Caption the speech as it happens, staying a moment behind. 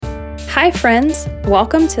Hi, friends.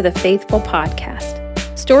 Welcome to the Faithful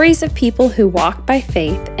Podcast. Stories of people who walked by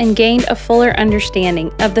faith and gained a fuller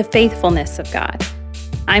understanding of the faithfulness of God.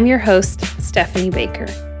 I'm your host, Stephanie Baker.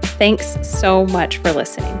 Thanks so much for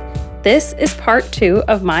listening. This is part 2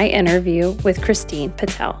 of my interview with Christine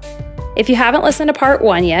Patel. If you haven't listened to part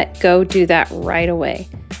 1 yet, go do that right away.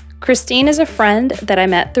 Christine is a friend that I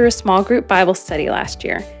met through a small group Bible study last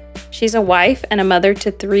year. She's a wife and a mother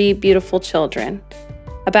to 3 beautiful children.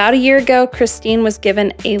 About a year ago, Christine was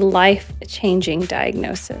given a life-changing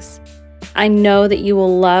diagnosis. I know that you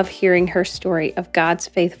will love hearing her story of God's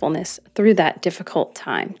faithfulness through that difficult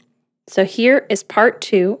time. So here is part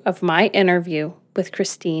 2 of my interview with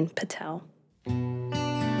Christine Patel.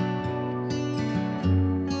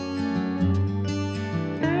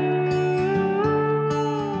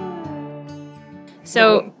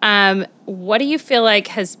 So, what do you feel like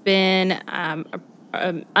has been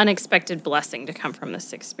an unexpected blessing to come from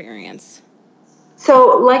this experience?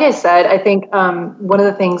 So, like I said, I think one of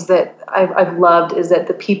the things that I've loved is that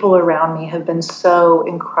the people around me have been so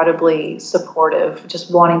incredibly supportive, just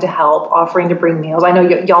wanting to help, offering to bring meals. I know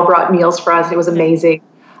y'all brought meals for us. It was amazing.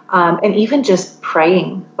 And even just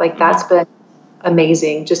praying, like that's been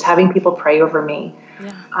amazing, just having people pray over me.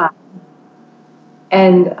 Yeah.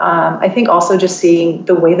 And I think also just seeing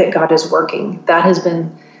the way that God is working, that has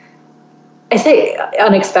been, I say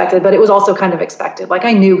unexpected, but it was also kind of expected. Like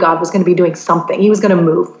I knew God was going to be doing something. He was going to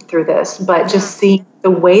move through this, but just seeing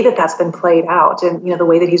the way that that's been played out and, the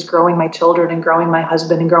way that he's growing my children and growing my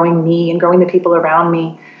husband and growing me and growing the people around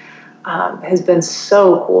me has been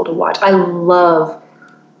so cool to watch. I love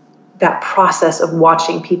that process of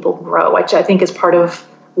watching people grow, which I think is part of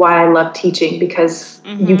why I love teaching, because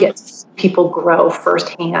you get to see people grow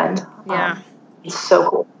firsthand. Yeah. It's so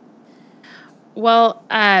cool. Well,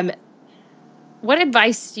 what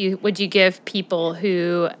advice would you give people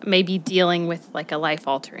who may be dealing with like a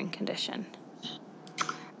life-altering condition?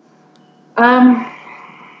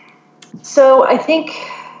 So I think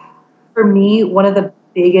for me, one of the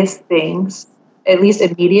biggest things, at least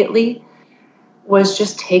immediately, was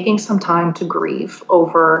just taking some time to grieve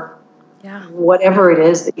over whatever it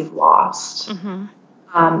is that you've lost.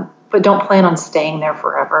 But don't plan on staying there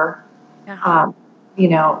forever. Yeah.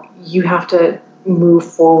 You have to move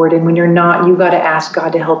forward. And when you're not, you got to ask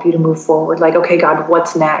God to help you to move forward. Like, okay, God,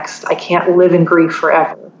 what's next? I can't live in grief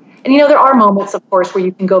forever. And, there are moments, of course, where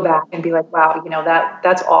you can go back and be like, wow,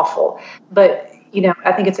 that's awful. But,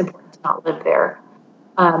 I think it's important to not live there.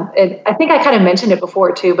 And I think I kind of mentioned it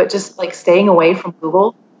before too, but just like staying away from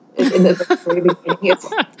Google in the very beginning.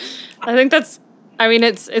 I think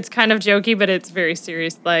it's kind of jokey, but it's very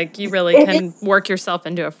serious. Like you really can work yourself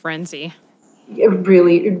into a frenzy. It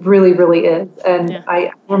really, really is. And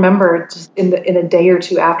I remember just in a day or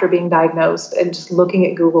two after being diagnosed and just looking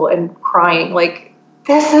at Google and crying, like,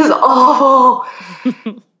 this is awful.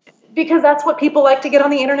 Because that's what people like to get on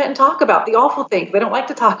the internet and talk about, the awful things. They don't like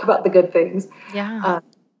to talk about the good things. Yeah.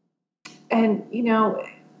 And,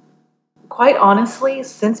 quite honestly,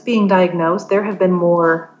 since being diagnosed, there have been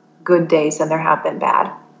more good days than there have been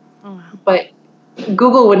bad. Oh, wow. But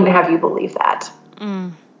Google wouldn't have you believe that.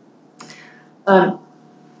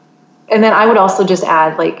 And then I would also just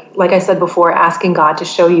add, like I said before, asking God to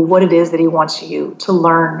show you what it is that he wants you to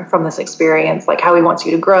learn from this experience, like how he wants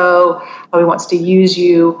you to grow, how he wants to use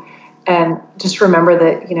you. And just remember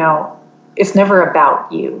that, it's never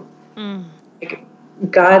about you. Like,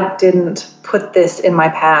 God didn't put this in my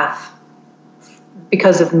path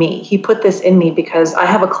because of me. He put this in me because I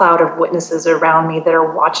have a cloud of witnesses around me that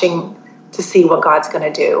are watching to see what God's going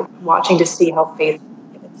to do, watching to see how faithful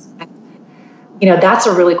he is. That's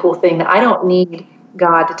a really cool thing. I don't need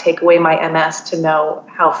God to take away my MS to know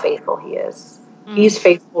how faithful he is. He's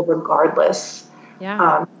faithful regardless.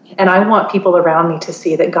 Yeah. And I want people around me to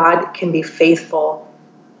see that God can be faithful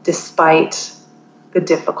despite the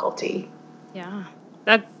difficulty. Yeah.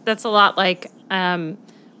 That's a lot like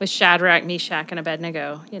with Shadrach, Meshach, and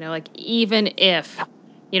Abednego. Like even if,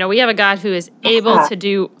 we have a God who is able to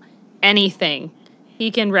do anything, he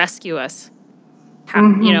can rescue us.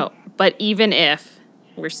 But even if,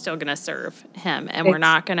 we're still going to serve him and we're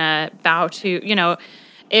not going to bow to,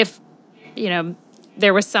 if,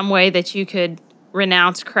 there was some way that you could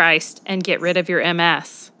renounce Christ and get rid of your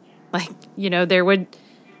MS,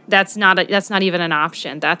 that's not even an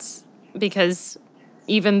option. That's because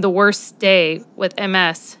even the worst day with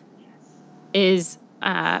MS is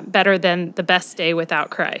better than the best day without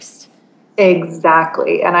Christ.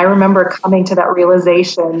 Exactly. And I remember coming to that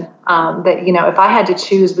realization that, if I had to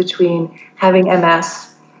choose between having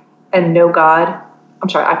MS and no God, I'm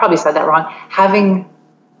sorry, I probably said that wrong. Having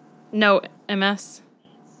no MS.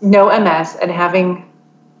 no MS and having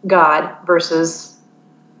God versus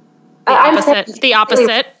the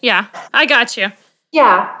opposite. Yeah, I got you.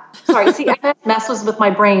 Yeah. Sorry. See, MS messes with my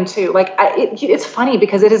brain too. Like, it's funny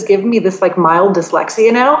because it has given me this like mild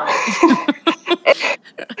dyslexia now,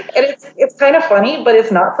 and it's kind of funny, but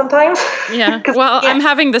it's not sometimes. Yeah. Well, I'm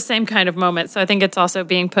having the same kind of moment, so I think it's also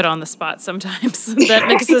being put on the spot sometimes that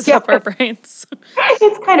mixes up our brains.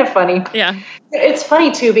 It's kind of funny. Yeah. It's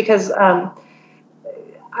funny too because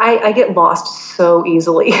I get lost so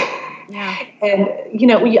easily. Yeah. And,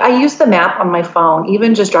 I use the map on my phone,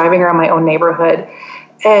 even just driving around my own neighborhood.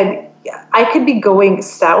 And I could be going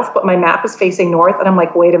south, but my map is facing north. And I'm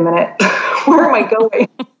like, wait a minute, where am I going?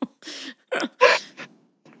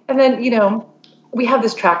 And then, we have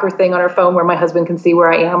this tracker thing on our phone where my husband can see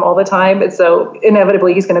where I am all the time. And so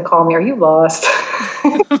inevitably he's going to call me, are you lost?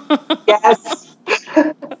 Yes.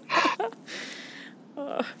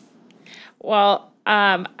 Well,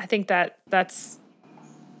 I think that's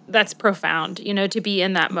profound, to be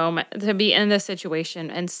in that moment, to be in this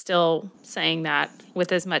situation and still saying that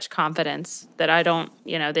with as much confidence that I don't,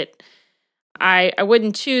 that I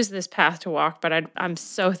wouldn't choose this path to walk, but I'm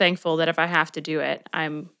so thankful that if I have to do it,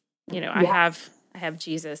 I have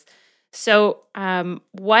Jesus. So,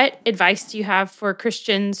 what advice do you have for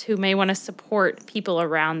Christians who may want to support people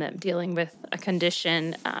around them dealing with a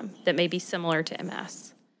condition that may be similar to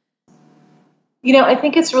MS? I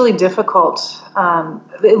think it's really difficult,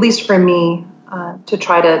 at least for me, to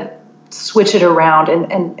try to switch it around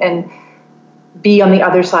and be on the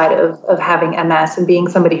other side of having MS and being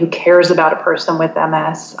somebody who cares about a person with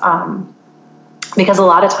MS. Because a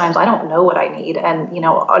lot of times I don't know what I need. And, a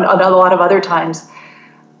lot of other times,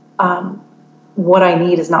 what I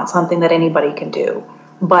need is not something that anybody can do.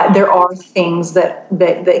 But there are things that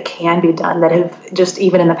can be done that have just,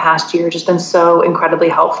 even in the past year, just been so incredibly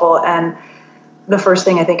helpful. And the first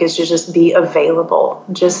thing I think is to just be available.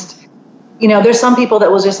 Just, there's some people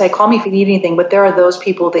that will just say, call me if you need anything. But there are those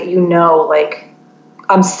people that, like,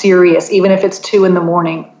 I'm serious. Even if it's 2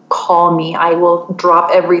 a.m, call me. I will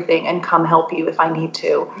drop everything and come help you if I need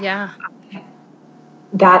to. Yeah.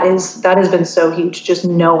 That has been so huge, just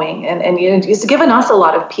knowing. And it's given us a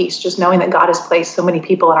lot of peace, just knowing that God has placed so many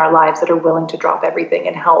people in our lives that are willing to drop everything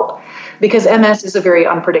and help. Because MS is a very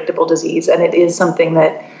unpredictable disease. And it is something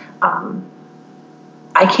that,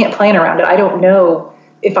 I can't plan around it. I don't know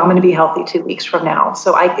if I'm going to be healthy 2 weeks from now.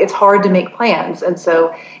 So it's hard to make plans. And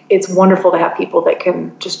so it's wonderful to have people that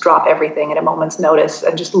can just drop everything at a moment's notice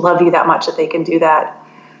and just love you that much that they can do that.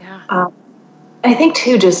 Yeah. I think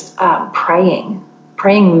too, just praying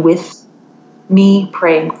with me,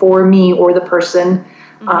 praying for me or the person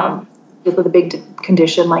with a big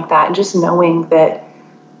condition like that. And just knowing that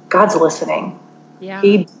God's listening. Yeah.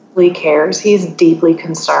 He deeply cares. He's deeply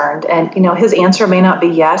concerned. And, his answer may not be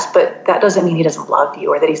yes, but that doesn't mean he doesn't love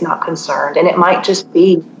you or that he's not concerned. And it might just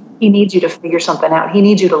be he needs you to figure something out. He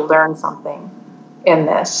needs you to learn something in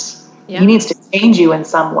this. Yeah. He needs to change you in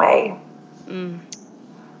some way. And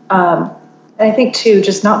I think, too,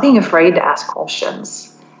 just not being afraid to ask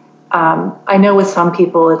questions. I know with some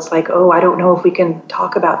people it's like, oh, I don't know if we can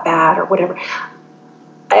talk about that or whatever.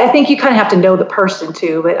 I think you kind of have to know the person,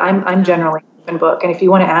 too, but I'm generally open book. And if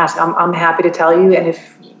you want to ask, I'm happy to tell you. And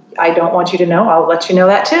if I don't want you to know, I'll let you know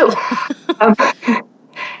that too.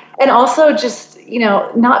 And also just,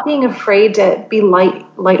 not being afraid to be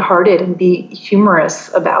lighthearted and be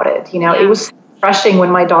humorous about it. It was refreshing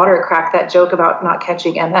when my daughter cracked that joke about not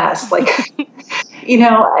catching MS. Like,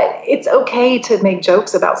 it's okay to make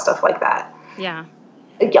jokes about stuff like that. Yeah.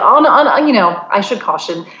 I should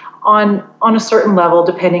caution on a certain level,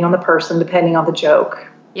 depending on the person, depending on the joke.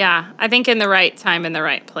 Yeah, I think in the right time, in the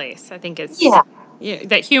right place. I think it's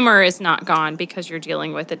that humor is not gone because you're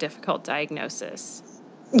dealing with a difficult diagnosis.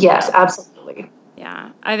 Yes, absolutely.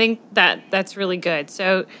 Yeah, I think that's really good.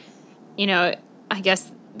 So, I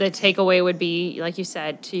guess the takeaway would be, like you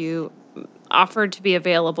said, to offer to be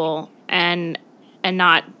available and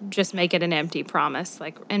not just make it an empty promise.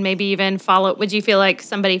 And maybe even follow. Would you feel like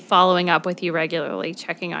somebody following up with you regularly,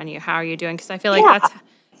 checking on you? How are you doing? Because I feel like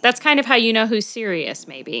that's kind of how you know who's serious,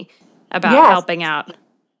 maybe, about helping out.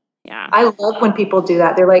 Yeah. I love when people do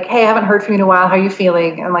that. They're like, hey, I haven't heard from you in a while. How are you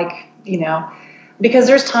feeling? And because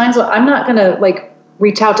there's times when I'm not going to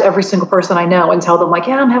reach out to every single person I know and tell them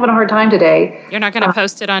I'm having a hard time today. You're not going to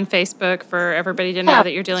post it on Facebook for everybody to know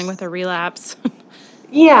that you're dealing with a relapse.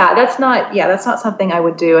 That's not something I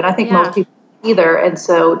would do. And I think most people either. And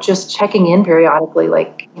so just checking in periodically,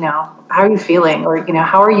 how are you feeling? Or,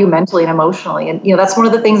 how are you mentally and emotionally? And, that's one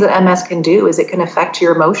of the things that MS can do is it can affect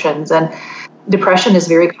your emotions. And Depression is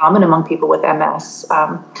very common among people with MS.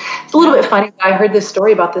 It's a little bit funny. I heard this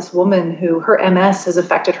story about this woman who her MS has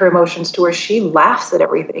affected her emotions to where she laughs at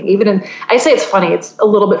everything. I say it's funny. It's a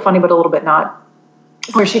little bit funny, but a little bit not.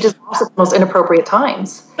 Where she just laughs at the most inappropriate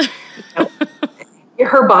times.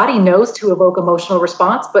 Her body knows to evoke emotional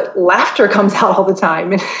response, but laughter comes out all the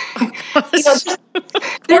time. And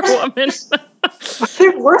Poor woman.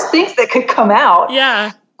 There's worse things that could come out.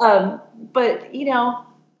 Yeah. But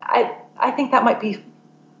I think that might be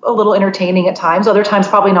a little entertaining at times. Other times,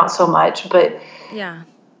 probably not so much. But yeah,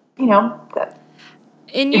 that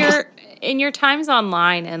in your times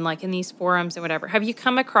online and like in these forums and whatever, have you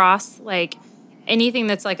come across like anything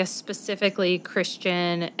that's like a specifically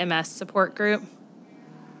Christian MS support group?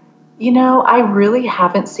 I really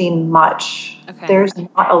haven't seen much. Okay. There's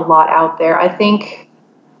not a lot out there. I think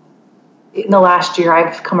in the last year,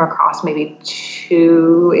 I've come across maybe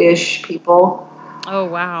 2-ish people. Oh,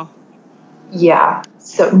 wow. Yeah.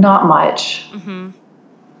 So not much. Mm-hmm.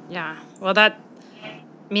 Yeah. Well, that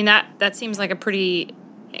seems like a pretty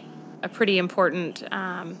important,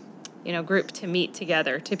 group to meet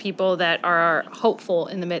together, to people that are hopeful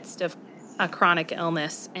in the midst of a chronic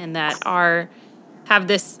illness and that have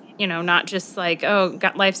this, not just like, oh,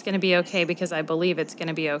 God, life's going to be okay because I believe it's going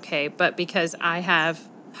to be okay, but because I have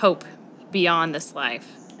hope beyond this life.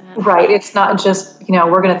 Right. It's not just,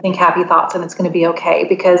 we're going to think happy thoughts and it's going to be okay,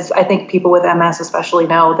 because I think people with MS especially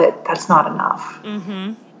know that that's not enough.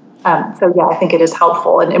 Mm-hmm. So yeah, I think it is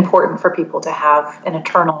helpful and important for people to have an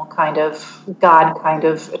eternal kind of God kind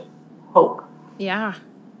of hope. Yeah.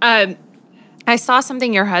 I saw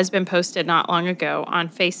something your husband posted not long ago on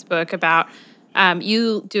Facebook about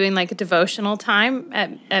you doing like a devotional time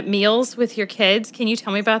at meals with your kids. Can you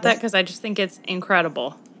tell me about that? Because I just think it's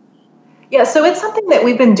incredible. Yeah, so it's something that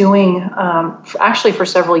we've been doing actually for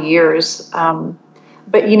several years.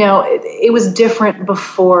 But, it was different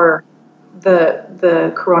before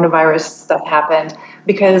the coronavirus stuff happened,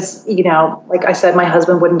 because, like I said, my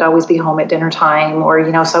husband wouldn't always be home at dinner time, or,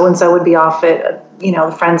 so-and-so would be off at,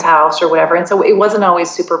 a friend's house or whatever. And so it wasn't always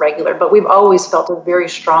super regular, but we've always felt a very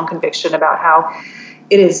strong conviction about how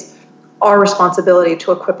it is our responsibility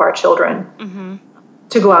to equip our children mm-hmm.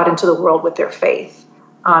 to go out into the world with their faith.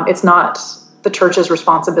 It's not the church's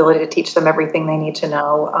responsibility to teach them everything they need to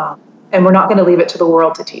know. And we're not going to leave it to the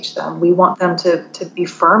world to teach them. We want them to be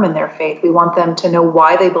firm in their faith. We want them to know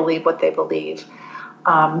why they believe what they believe.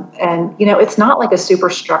 And it's not like a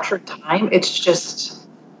super structured time. It's just,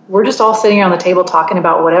 we're just all sitting around the table talking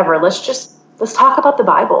about whatever. Let's talk about the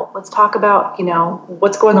Bible. Let's talk about,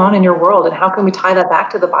 what's going on in your world and how can we tie that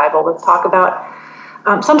back to the Bible. Let's talk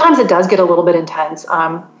about, sometimes it does get a little bit intense.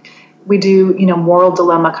 We do, moral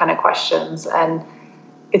dilemma kind of questions. And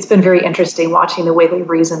it's been very interesting watching the way they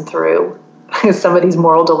reason through some of these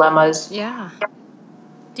moral dilemmas. Yeah.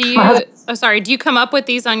 Do you come up with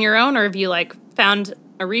these on your own, or have you like found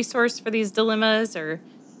a resource for these dilemmas, or?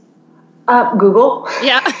 Google.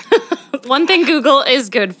 Yeah. One thing Google is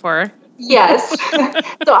good for. Yes.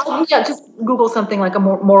 So I'll just Google something like a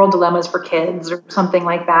moral dilemmas for kids or something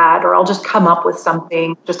like that, or I'll just come up with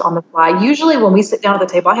something just on the fly. Usually when we sit down at the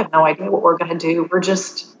table, I have no idea what we're going to do. We're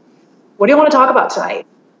just, what do you want to talk about tonight?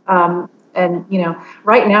 And,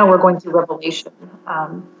 right now we're going through Revelation.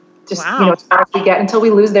 Wow. As far as we get until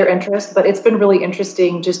we lose their interest. But it's been really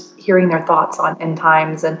interesting just hearing their thoughts on end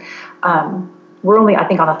times. And we're only, I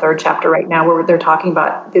think, on the 3rd chapter right now, where they're talking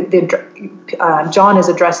about John is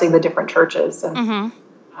addressing the different churches, and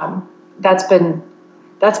mm-hmm. That's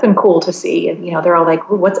been cool to see. And they're all like,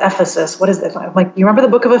 "What's Ephesus? What is this?" I'm like, "You remember the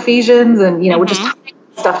book of Ephesians?" And mm-hmm. we're just tying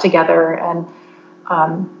stuff together. And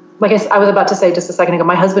like I was about to say just a second ago,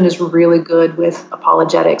 my husband is really good with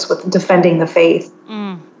apologetics, with defending the faith,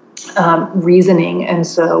 reasoning, and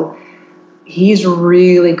so he's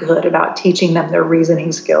really good about teaching them their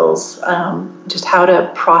reasoning skills, just how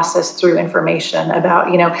to process through information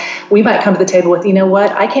about, we might come to the table with,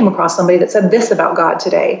 what, I came across somebody that said this about God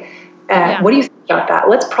today. What do you think about that?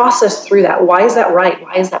 Let's process through that. Why is that right?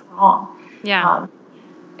 Why is that wrong? Yeah.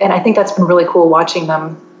 And I think that's been really cool watching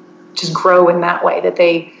them just grow in that way, that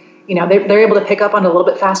they, they're able to pick up on it a little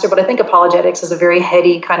bit faster. But I think apologetics is a very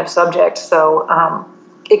heady kind of subject. So,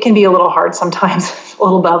 it can be a little hard sometimes, a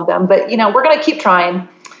little above them, but we're going to keep trying.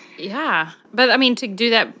 Yeah. But I mean, to do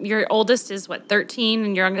that, your oldest is what, 13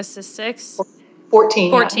 and your youngest is 6? 14.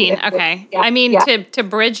 14. Yeah. Okay. Yeah. I mean, to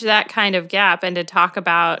bridge that kind of gap and to talk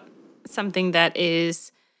about something that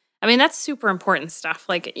is, that's super important stuff.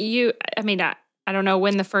 Like I don't know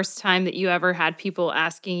when the first time that you ever had people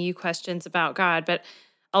asking you questions about God, but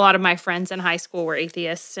a lot of my friends in high school were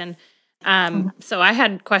atheists, and So I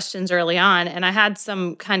had questions early on, and I had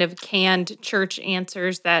some kind of canned church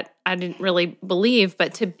answers that I didn't really believe,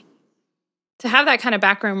 but to have that kind of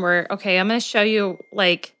background where, okay, I'm going to show you,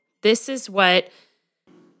 like, this is what,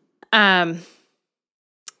 um,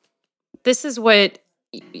 this is what,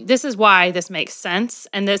 this is why this makes sense.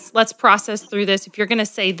 And let's process through this. If you're going to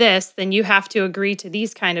say this, then you have to agree to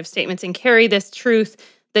these kind of statements and carry this truth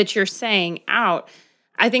that you're saying out.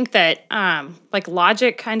 I think that, like,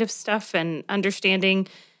 logic kind of stuff and understanding,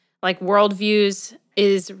 like, worldviews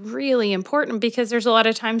is really important, because there's a lot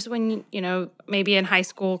of times when, maybe in high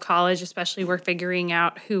school, college, especially, we're figuring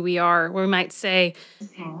out who we are. We might say,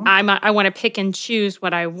 I want to pick and choose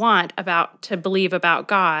what I want to believe about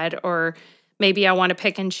God, or maybe I want to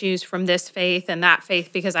pick and choose from this faith and that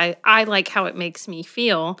faith because I like how it makes me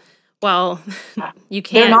feel. Well, you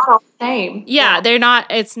can't. They're not all the same. Yeah, they're not.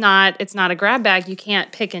 It's not a grab bag. You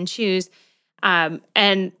can't pick and choose.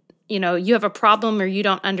 And you have a problem or you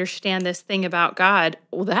don't understand this thing about God.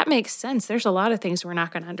 Well, that makes sense. There's a lot of things we're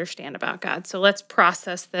not going to understand about God. So let's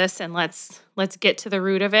process this and let's get to the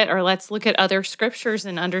root of it, or let's look at other scriptures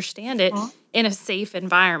and understand it in a safe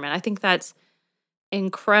environment. I think that's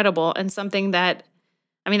incredible, and something that,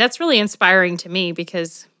 that's really inspiring to me,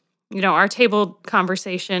 because, our table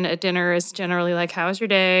conversation at dinner is generally like, how was your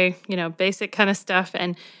day? Basic kind of stuff.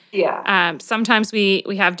 And sometimes we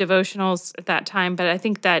have devotionals at that time, but I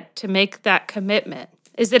think that to make that commitment,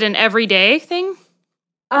 is it an everyday thing?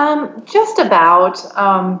 Just about.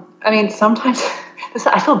 Sometimes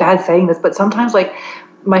I feel bad saying this, but sometimes, like,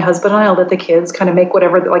 my husband and I will let the kids kind of make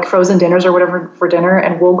whatever, like, frozen dinners or whatever for dinner,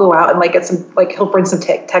 and we'll go out and, like, get some, like, he'll bring some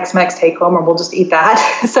Tex-Mex take home, or we'll just eat that.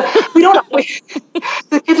 So we don't always,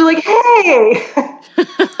 the kids are like, hey.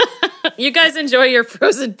 You guys enjoy your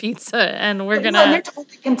frozen pizza, and we're going to... And they're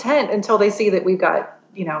totally content until they see that we've got,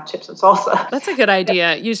 chips and salsa. That's a good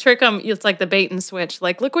idea. You trick them. It's like the bait and switch.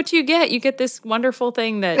 Like, look what you get. You get this wonderful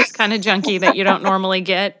thing that's kind of junky that you don't normally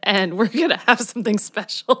get, and we're going to have something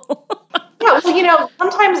special. Yeah, well,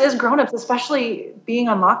 sometimes as grown-ups, especially being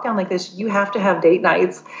on lockdown like this, you have to have date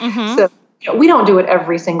nights. Mm-hmm. So we don't do it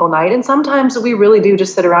every single night, and sometimes we really do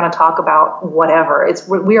just sit around and talk about whatever.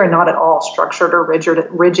 We are not at all structured or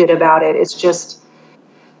rigid about it. It's just,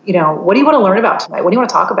 what do you want to learn about tonight? What do you want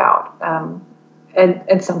to talk about?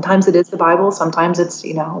 And sometimes it is the Bible. Sometimes it's,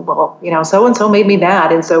 so-and-so made me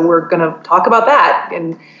mad, and so we're going to talk about that.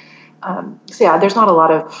 And there's not a lot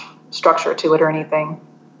of structure to it or anything.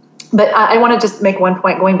 But I want to just make one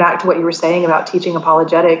point, going back to what you were saying about teaching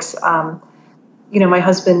apologetics. My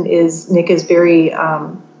husband Nick is very,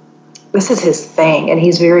 this is his thing, and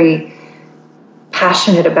he's very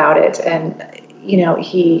passionate about it. And,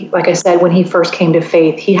 he, like I said, when he first came to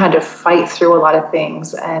faith, he had to fight through a lot of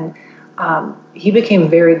things. And he became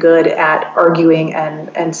very good at arguing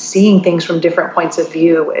and seeing things from different points of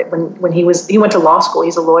view. When he went to law school,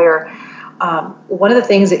 he's a lawyer. One of the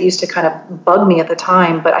things that used to kind of bug me at the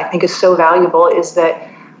time, but I think is so valuable, is that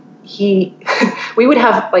we would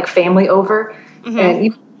have, like, family over, mm-hmm.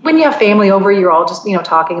 and when you have family over, you're all just,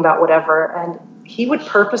 talking about whatever, and he would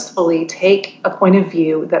purposefully take a point of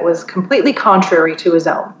view that was completely contrary to his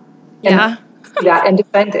own, and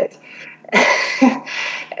defend it.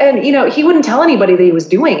 And, he wouldn't tell anybody that he was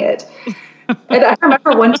doing it. And I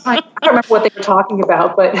remember one time, I don't remember what they were talking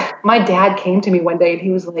about, but my dad came to me one day and he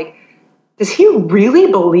was like, does he really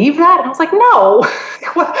believe that? And I was like, no.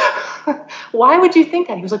 Why would you think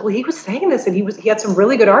that? He was like, well, he was saying this, and he had some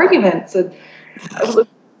really good arguments. And I was like,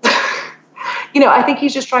 I think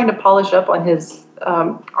he's just trying to polish up on his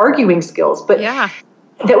arguing skills. But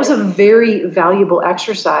that was a very valuable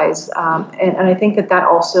exercise. And I think that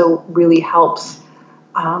also really helps.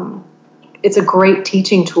 It's a great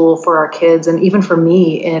teaching tool for our kids, and even for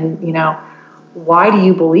me in, why do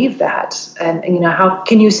you believe that? And how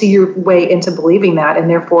can you see your way into believing that? And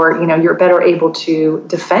therefore, you're better able to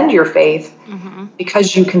defend your faith, mm-hmm.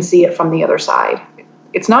 because you can see it from the other side.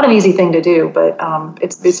 It's not an easy thing to do, but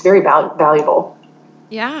it's very valuable.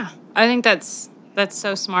 Yeah, I think that's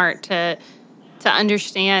so smart to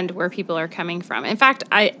understand where people are coming from. In fact,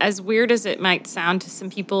 as weird as it might sound to some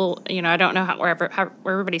people, I don't know where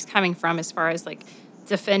everybody's coming from as far as, like,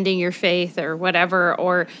 defending your faith or whatever,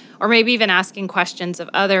 or maybe even asking questions of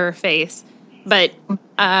other faiths. But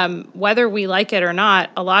whether we like it or not,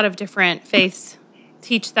 a lot of different faiths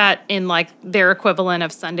teach that in, like, their equivalent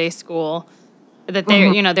of Sunday school, that they,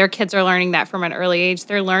 mm-hmm. Their kids are learning that from an early age.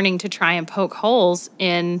 They're learning to try and poke holes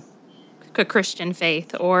in a Christian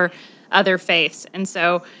faith or other faiths. And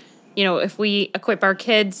so, if we equip our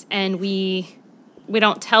kids and we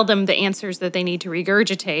don't tell them the answers that they need to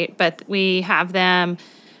regurgitate, but we have them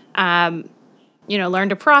learn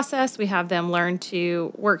to process. We have them learn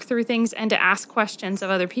to work through things and to ask questions of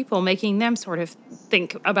other people, making them sort of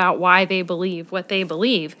think about why they believe what they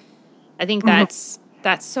believe. I think that's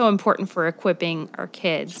so important for equipping our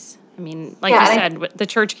kids. I mean, like you said, the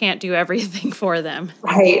church can't do everything for them.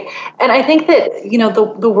 Right. And I think that,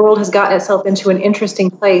 the world has gotten itself into an interesting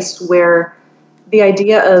place where the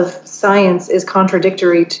idea of science is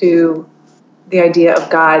contradictory to the idea of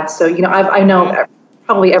God. So, I know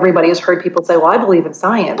probably everybody has heard people say, well, I believe in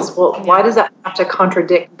science. Well, why does that have to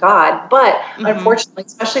contradict God? But unfortunately,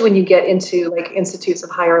 especially when you get into like institutes of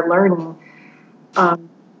higher learning,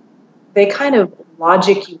 they kind of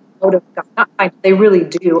logic you out of God. They really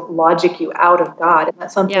do logic you out of God. And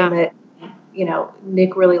that's something that,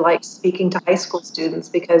 Nick really likes speaking to high school students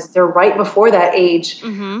because they're right before that age.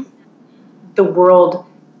 The world,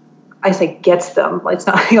 I say, gets them. It's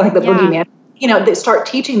not like the boogeyman. They start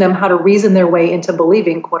teaching them how to reason their way into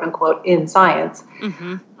believing, quote unquote, in science.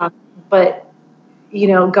 But,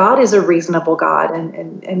 God is a reasonable God,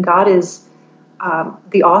 and God is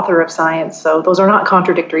the author of science. So those are not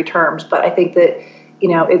contradictory terms. But I think that,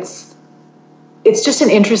 it's just an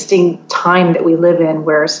interesting time that we live in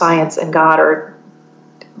where science and God are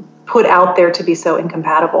put out there to be so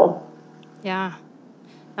incompatible. Yeah.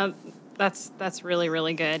 That's really,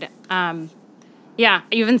 really good.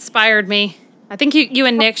 You've inspired me. I think you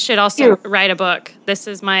and Nick should also write a book. This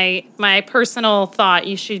is my personal thought.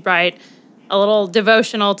 You should write a little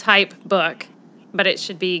devotional type book, but it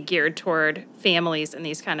should be geared toward families in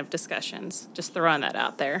these kind of discussions. Just throwing that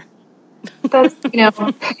out there. That's,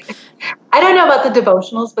 I don't know about the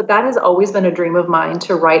devotionals, but that has always been a dream of mine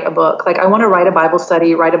to write a book. Like I want to write a Bible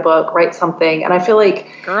study, write a book, write something. And I feel like,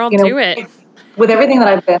 do it. With everything that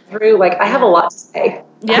I've been through, like I have a lot to say.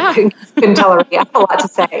 Yeah. You can tell already. I have a lot to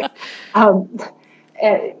say.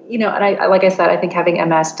 And I, like I said, I think having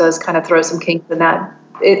MS does kind of throw some kinks in that.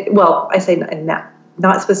 I say in that,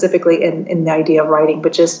 not specifically in the idea of writing,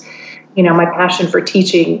 but just, my passion for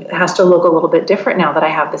teaching has to look a little bit different now that I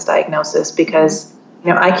have this diagnosis because,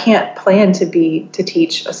 I can't plan to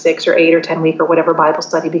teach a 6 or 8 or 10 week or whatever Bible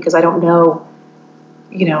study because I don't know,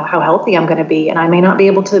 how healthy I'm going to be. And I may not be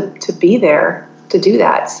able to be there to do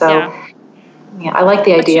that. So, I like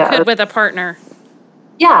the idea. But you could with a partner.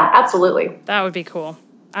 Yeah, absolutely. That would be cool.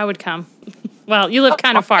 I would come. Well, you live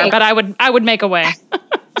kind of far, but I would make a way.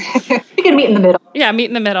 You can meet in the middle. Yeah, meet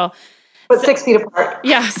in the middle. But 6 feet apart.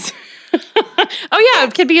 Yes. Oh, yeah,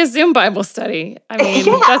 it could be a Zoom Bible study. I mean,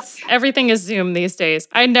 everything is Zoom these days.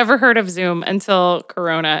 I never heard of Zoom until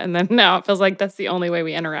Corona, and then now it feels like that's the only way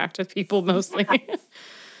we interact with people mostly.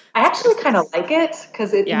 I actually kind of like it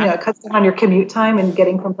because it cuts down on your commute time and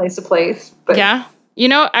getting from place to place. But. Yeah.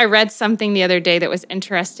 I read something the other day that was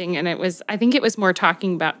interesting, and I think it was more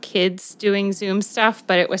talking about kids doing Zoom stuff,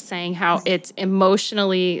 but it was saying how it's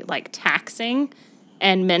emotionally taxing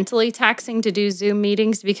and mentally taxing to do Zoom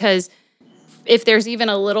meetings because if there's even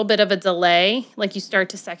a little bit of a delay, you start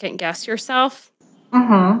to second guess yourself.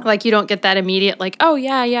 You don't get that immediate, oh,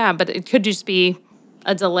 yeah, but it could just be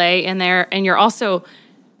a delay in there. And you're also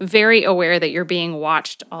very aware that you're being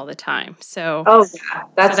watched all the time. So,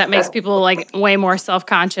 that makes people way more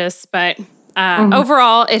self-conscious. But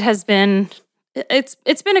overall, it has been,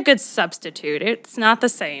 it's been a good substitute. It's not the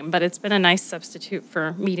same, but it's been a nice substitute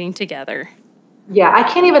for meeting together. Yeah, I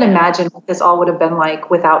can't even imagine what this all would have been like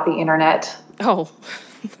without the internet. Oh,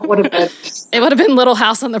 it would have been. It would have been Little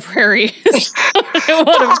House on the Prairie. It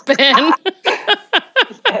would have been.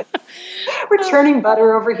 We're churning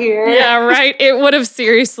butter over here. Yeah, right. It would have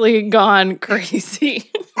seriously gone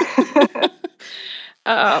crazy.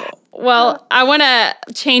 Well, I want to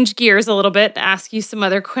change gears a little bit and ask you some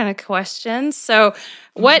other kind of questions. So,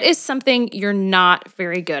 what is something you're not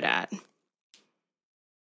very good at?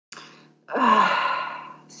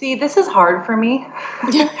 See, this is hard for me.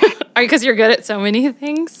 Because you're good at so many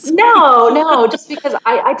things? No, just because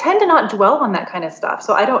I tend to not dwell on that kind of stuff.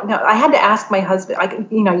 So I don't know. I had to ask my husband,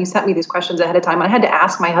 you sent me these questions ahead of time. I had to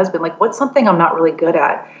ask my husband, what's something I'm not really good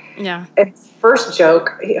at? Yeah. And his first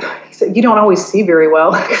joke, he said, you don't always see very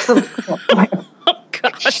well. Oh,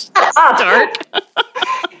 gosh, that's dark.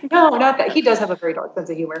 No, not that. He does have a very dark sense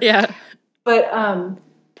of humor. Yeah. But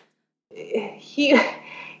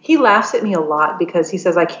he laughs at me a lot because he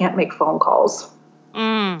says I can't make phone calls.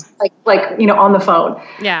 On the phone.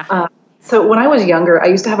 Yeah. So when I was younger, I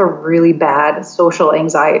used to have a really bad social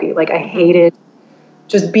anxiety. I hated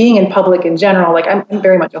just being in public in general. I'm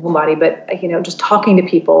very much a homebody, but just talking to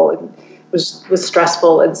people was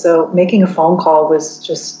stressful. And so making a phone call was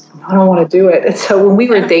just, I don't want to do it. And so when we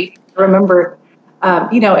were dating, I remember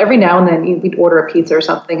every now and then we'd order a pizza or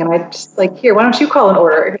something, and I'd just like, here, why don't you call an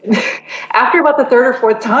order? After about the third or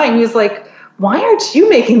fourth time, he was like, why aren't you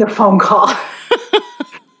making the phone call?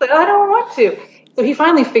 Like, I don't want to. So he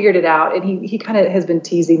finally figured it out, and he kind of has been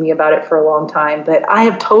teasing me about it for a long time, but I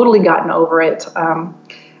have totally gotten over it.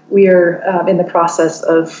 We are in the process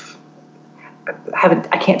of,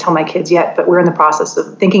 I can't tell my kids yet, but we're in the process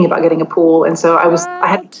of thinking about getting a pool. And so I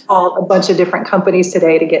had to call a bunch of different companies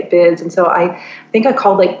today to get bids. And so I think I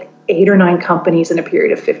called like 8 or 9 companies in a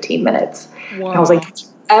period of 15 minutes. Whoa. And I was like, don't you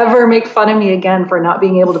ever make fun of me again for not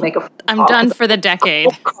being able to make a phone call. I'm done for the decade.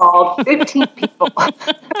 I called 15 people.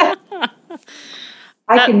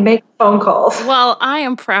 I can make phone calls. Well, I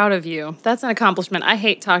am proud of you. That's an accomplishment. I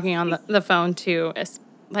hate talking on the phone too.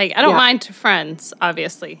 Like, I don't mind to friends,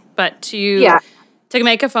 obviously, but to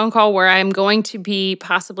make a phone call where I'm going to be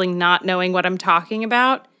possibly not knowing what I'm talking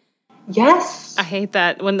about. Yes. I hate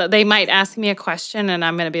that when they might ask me a question and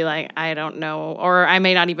I'm going to be like, I don't know, or I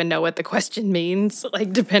may not even know what the question means,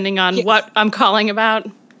 like depending on what I'm calling about.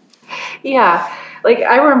 Yeah. Like,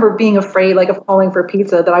 I remember being afraid, like, of calling for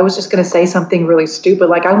pizza, that I was just going to say something really stupid,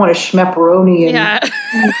 like, I want a schmepperoni and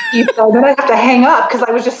pizza, and then I have to hang up because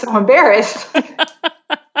I was just so embarrassed.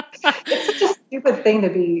 It's such a stupid thing to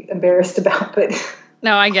be embarrassed about, but...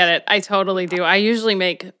 No, I get it. I totally do. I usually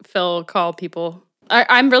make Phil call people.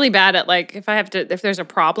 I'm really bad at, like, if there's a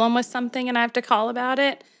problem with something and I have to call about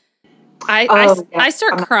it, I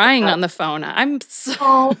start crying on the phone.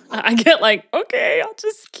 I get like, okay, I'll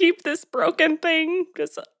just keep this broken thing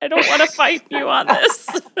because I don't want to fight you on this.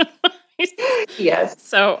 Yes.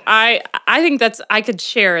 So I think I could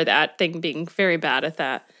share that thing, being very bad at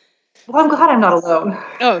that. Well, I'm glad I'm not alone.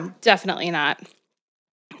 Oh, definitely not.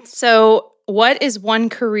 So what is one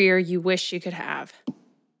career you wish you could have?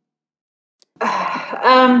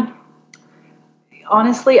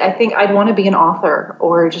 Honestly, I think I'd want to be an author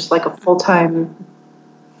or just like a full-time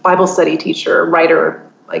Bible study teacher, writer,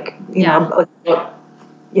 like,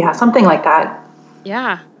 something like that.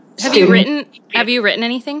 Yeah. Have you written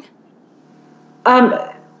anything?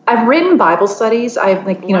 I've written Bible studies. I've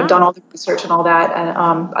done all the research and all that. And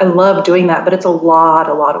I love doing that, but it's a lot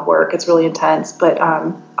of work. It's really intense, but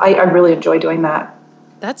I really enjoy doing that.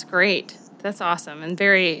 That's great. That's awesome and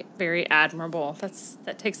very, very admirable.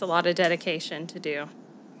 That takes a lot of dedication to do.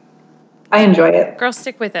 I enjoy it. Girl,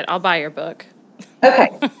 stick with it. I'll buy your book. Okay.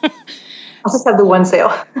 I'll just have the one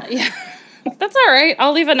sale. Yeah. That's all right.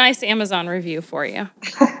 I'll leave a nice Amazon review for you.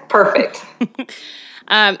 Perfect.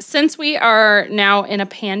 Since we are now in a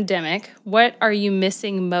pandemic, what are you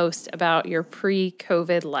missing most about your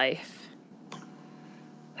pre-COVID life?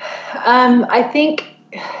 I think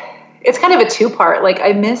it's kind of a 2-part. Like,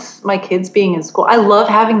 I miss my kids being in school. I love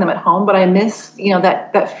having them at home, but I miss,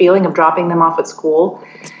 that feeling of dropping them off at school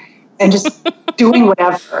and just doing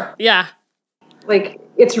whatever. Yeah. Like,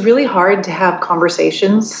 it's really hard to have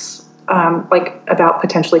conversations, about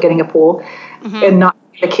potentially getting a pool and not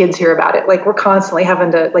the kids hear about it. Like, we're constantly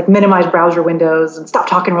having to minimize browser windows and stop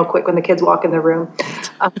talking real quick when the kids walk in the room.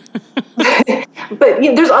 But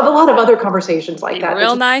there's a lot of other conversations like that.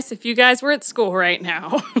 Real nice if you guys were at school right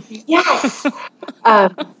now. Yes.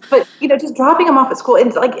 But just dropping them off at school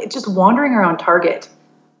and just wandering around Target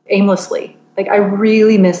aimlessly. Like, I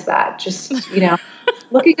really miss that. Just,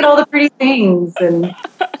 looking at all the pretty things and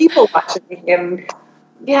people watching. And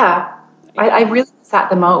I really miss that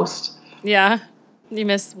the most. Yeah. You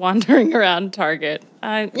miss wandering around Target.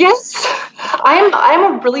 Yes. I'm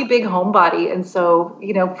a really big homebody. And so,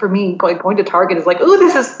 for me, going to Target is like, ooh,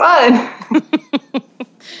 this is fun.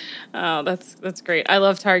 Oh, that's great. I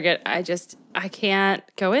love Target. I can't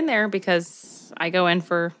go in there because I go in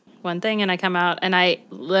for one thing and I come out and I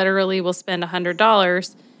literally will spend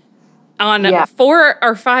 $100 on 4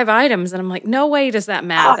 or 5 items. And I'm like, no way does that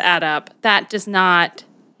math add up. That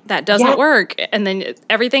doesn't work. And then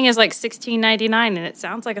everything is like $16.99 and it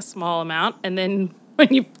sounds like a small amount. And then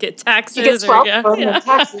when you get taxes, you get 12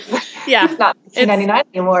 taxes. Yeah. It's not $16.99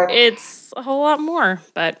 anymore. It's a whole lot more,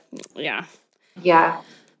 but yeah. Yeah.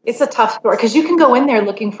 It's a tough store because you can go in there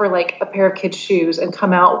looking for a pair of kids' shoes and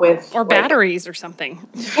come out with batteries or something.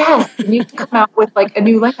 Yes. And you can come out with a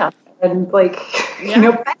new lamp and bed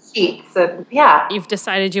sheets and You've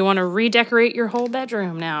decided you want to redecorate your whole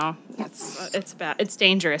bedroom now. It's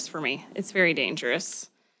dangerous for me. It's very dangerous.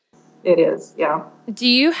 It is, yeah. Do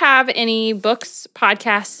you have any books,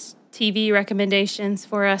 podcasts, TV recommendations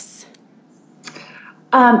for us?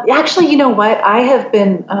 Actually, you know what? I have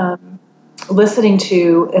been listening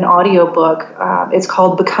to an audiobook. It's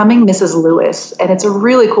called Becoming Mrs. Lewis, and it's a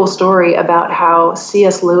really cool story about how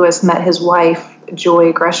C.S. Lewis met his wife,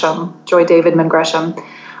 Joy Davidman Gresham.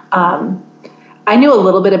 I knew a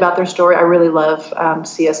little bit about their story. I really love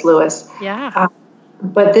C.S. Lewis. Yeah.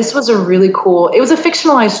 But this was a really cool, it was a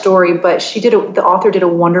fictionalized story, but the author did a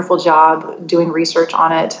wonderful job doing research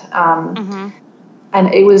on it.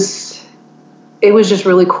 And it was just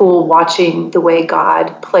really cool watching the way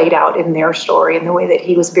God played out in their story and the way that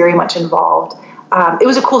he was very much involved. It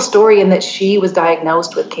was a cool story in that she was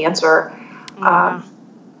diagnosed with cancer. Wow.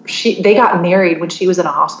 They got married when she was in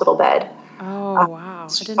a hospital bed. Oh, wow. I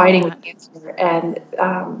didn't Fighting know that. with cancer. And,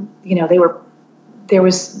 there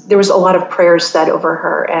was a lot of prayers said over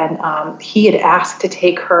her, and he had asked to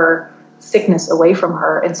take her sickness away from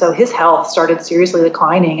her. And so his health started seriously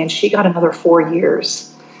declining, and she got another 4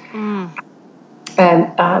 years.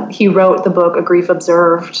 And he wrote the book, A Grief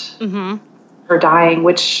Observed, her dying,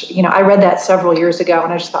 which, I read that several years ago,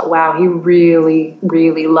 and I just thought, wow, he really,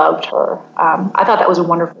 really loved her. I thought that was a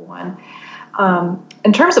wonderful one.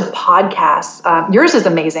 In terms of podcasts, yours is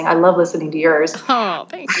amazing. I love listening to yours. Oh,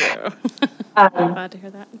 thank you. I'm glad to hear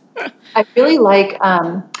that. I really like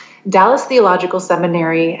Dallas Theological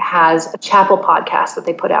Seminary has a chapel podcast that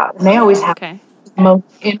they put out, and they always have the most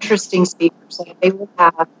interesting speakers. Like they will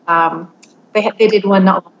have they did one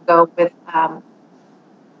not long ago with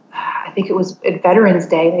I think it was at Veterans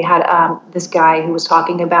Day. They had this guy who was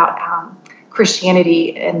talking about Christianity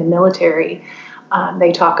in the military.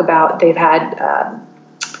 They've had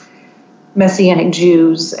Messianic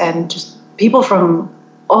Jews and just people from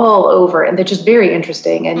all over, and they're just very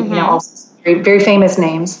interesting, and also very, very famous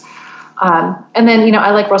names. And then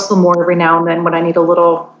I like Russell Moore every now and then when I need a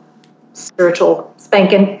little spiritual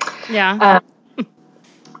spanking. Yeah.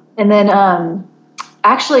 And then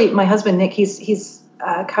actually, my husband Nick, he's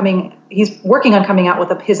working on coming out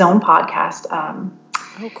with his own podcast.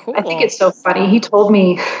 Oh, cool. I think it's so funny. He told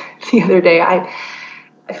me the other day. I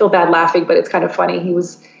feel bad laughing, but it's kind of funny.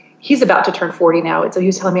 He's about to turn 40 now. And so he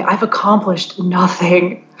was telling me, I've accomplished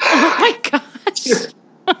nothing. Oh my gosh.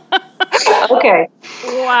 Okay.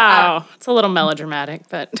 Wow. It's a little melodramatic,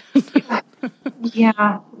 but.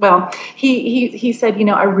 Yeah. Well, he said,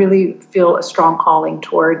 I really feel a strong calling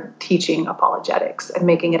toward teaching apologetics and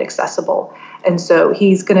making it accessible. And so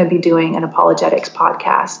he's going to be doing an apologetics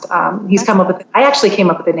podcast. I actually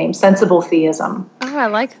came up with the name Sensible Theism. Oh, I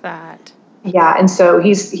like that. Yeah, and so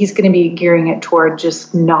he's going to be gearing it toward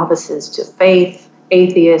just novices to faith,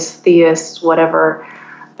 atheists, theists, whatever.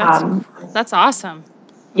 That's awesome.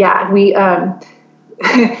 Yeah, we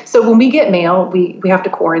so when we get mail, we have to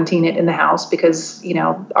quarantine it in the house because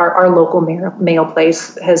our local mail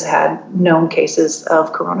place has had known cases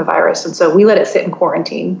of coronavirus, and so we let it sit in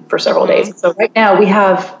quarantine for several days. So right now we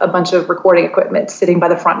have a bunch of recording equipment sitting by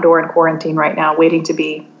the front door in quarantine right now, waiting to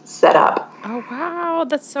be set up. Oh wow,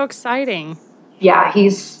 that's so exciting. Yeah,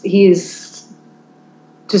 he's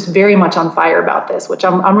just very much on fire about this, which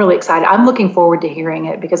I'm really excited. I'm looking forward to hearing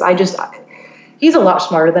it because he's a lot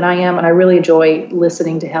smarter than I am, and I really enjoy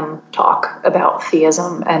listening to him talk about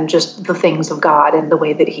theism and just the things of God and the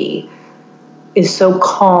way that he is so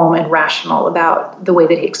calm and rational about the way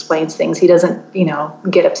that he explains things. He doesn't,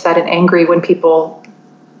 get upset and angry when people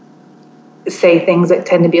say things that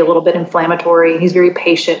tend to be a little bit inflammatory. He's very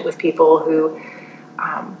patient with people who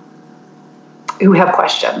have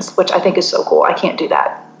questions, which I think is so cool. I can't do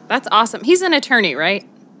that. That's awesome. He's an attorney, right?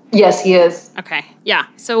 Yes, he is. Okay. Yeah.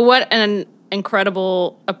 So what an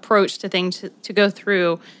incredible approach to things to go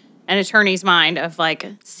through an attorney's mind of like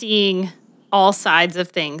seeing all sides of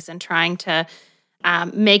things and trying to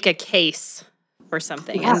make a case for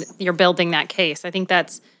something. Yes. And you're building that case. I think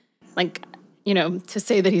that's like, to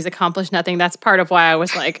say that he's accomplished nothing, that's part of why I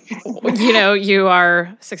was like, you are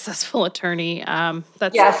a successful attorney.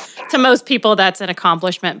 That's yes. To most people, that's an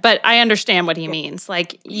accomplishment, but I understand what he means.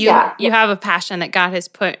 Like you have a passion that God has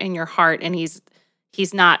put in your heart, and he's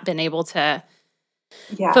not been able to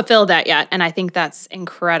fulfill that yet. And I think that's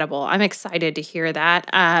incredible. I'm excited to hear that.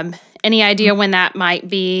 Any idea when that might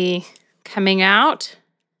be coming out?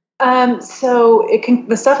 So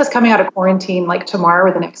the stuff is coming out of quarantine like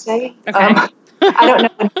tomorrow or the next day. Okay. I don't know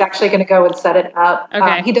when he's actually going to go and set it up.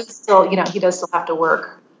 Okay. He does still have to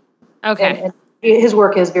work. Okay. And his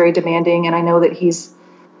work is very demanding, and I know that he's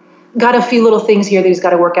got a few little things here that he's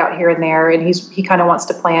got to work out here and there, and he kind of wants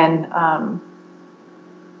to plan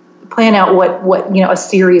out what a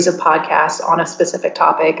series of podcasts on a specific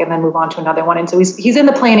topic, and then move on to another one. And so he's in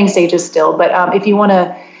the planning stages still. But if you want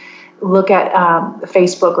to look at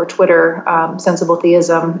Facebook or Twitter, Sensible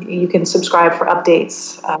Theism, you can subscribe for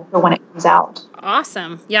updates for when it comes out.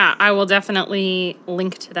 Awesome. Yeah, I will definitely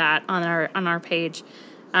link to that on our page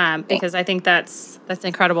because I think that's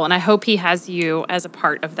incredible, and I hope he has you as a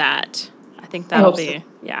part of that. I think that'll be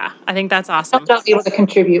I think that's awesome. I don't be able to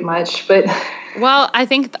contribute much, but Well, I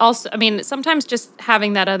think also, sometimes just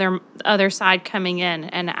having that other side coming in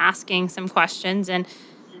and asking some questions and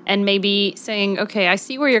maybe saying, okay, I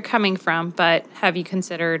see where you're coming from, but have you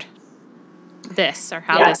considered this or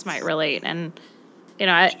how this might relate? And,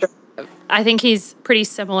 I think he's pretty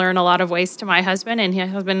similar in a lot of ways to my husband, and my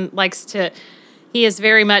husband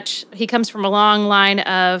he comes from a long line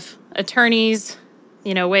of attorneys,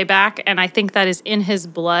 way back, and I think that is in his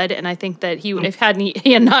blood, and I think that he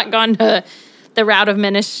had not gone to the route of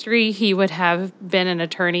ministry, he would have been an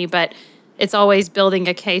attorney, but it's always building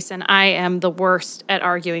a case, and I am the worst at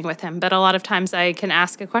arguing with him. But a lot of times I can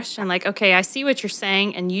ask a question like, okay, I see what you're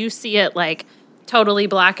saying, and you see it like totally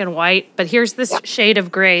black and white, but here's this shade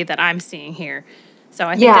of gray that I'm seeing here. So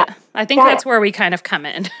I think that's where we kind of come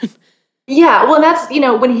in. Yeah, well, and that's,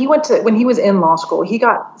 when he was in law school, he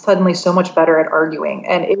got suddenly so much better at arguing,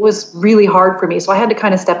 and it was really hard for me. So I had to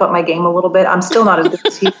kind of step up my game a little bit. I'm still not as good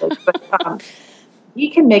as he is, but he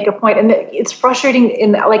can make a point, and it's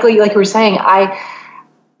frustrating. Like you were saying,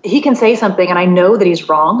 he can say something, and I know that he's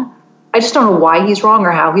wrong. I just don't know why he's wrong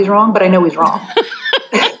or how he's wrong, but I know he's wrong.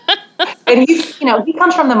 And he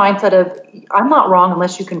comes from the mindset of, I'm not wrong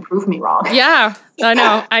unless you can prove me wrong. Yeah, I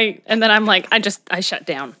know. And then I'm like, I shut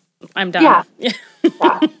down. I'm done. Yeah.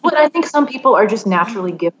 But I think some people are just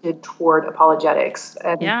naturally gifted toward apologetics.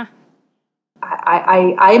 And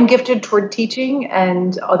I am gifted toward teaching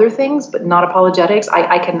and other things, but not apologetics.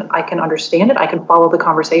 I can understand it. I can follow the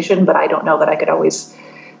conversation, but I don't know that I could always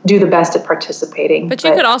do the best at participating. But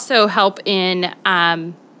you could also help in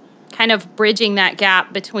kind of bridging that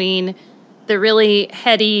gap between the really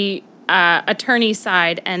heady attorney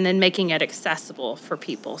side and then making it accessible for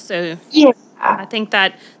people. So I think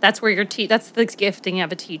that's where that's the gifting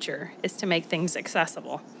of a teacher, is to make things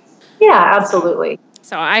accessible. Yeah, absolutely.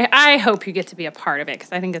 So I hope you get to be a part of it,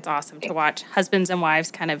 because I think it's awesome to watch husbands and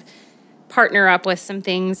wives kind of partner up with some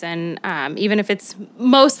things, and even if it's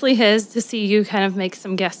mostly his, to see you kind of make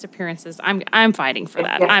some guest appearances. I'm fighting for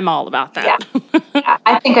that. I'm all about that. Yeah,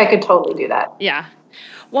 I think I could totally do that. Yeah.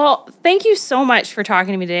 Well, thank you so much for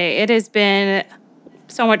talking to me today. It has been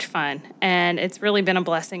so much fun, and it's really been a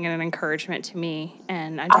blessing and an encouragement to me.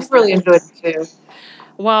 And I've really enjoyed it too.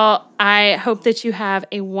 Well, I hope that you have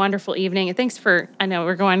a wonderful evening. And thanks I know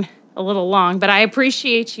we're going a little long, but I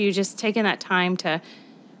appreciate you just taking that time to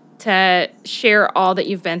share all that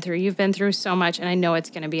you've been through. You've been through so much, and I know it's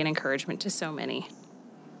going to be an encouragement to so many.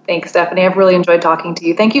 Thanks, Stephanie. I've really enjoyed talking to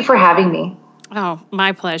you. Thank you for having me. Oh,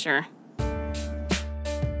 my pleasure.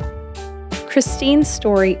 Christine's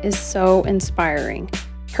story is so inspiring.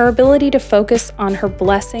 Her ability to focus on her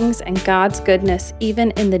blessings and God's goodness,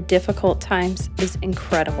 even in the difficult times, is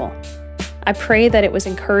incredible. I pray that it was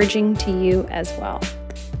encouraging to you as well.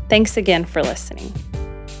 Thanks again for listening.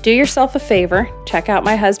 Do yourself a favor, check out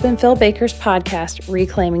my husband Phil Baker's podcast,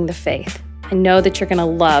 Reclaiming the Faith. I know that you're going to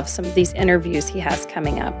love some of these interviews he has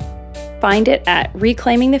coming up. Find it at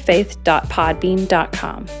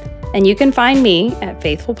reclaimingthefaith.podbean.com. And you can find me at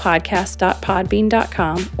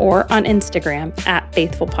faithfulpodcast.podbean.com or on Instagram at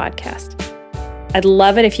faithfulpodcast. I'd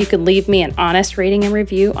love it if you could leave me an honest rating and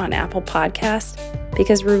review on Apple Podcasts,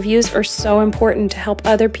 because reviews are so important to help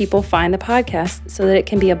other people find the podcast so that it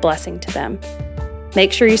can be a blessing to them.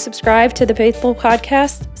 Make sure you subscribe to the Faithful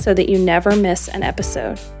Podcast so that you never miss an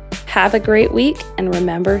episode. Have a great week, and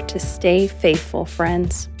remember to stay faithful,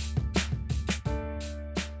 friends.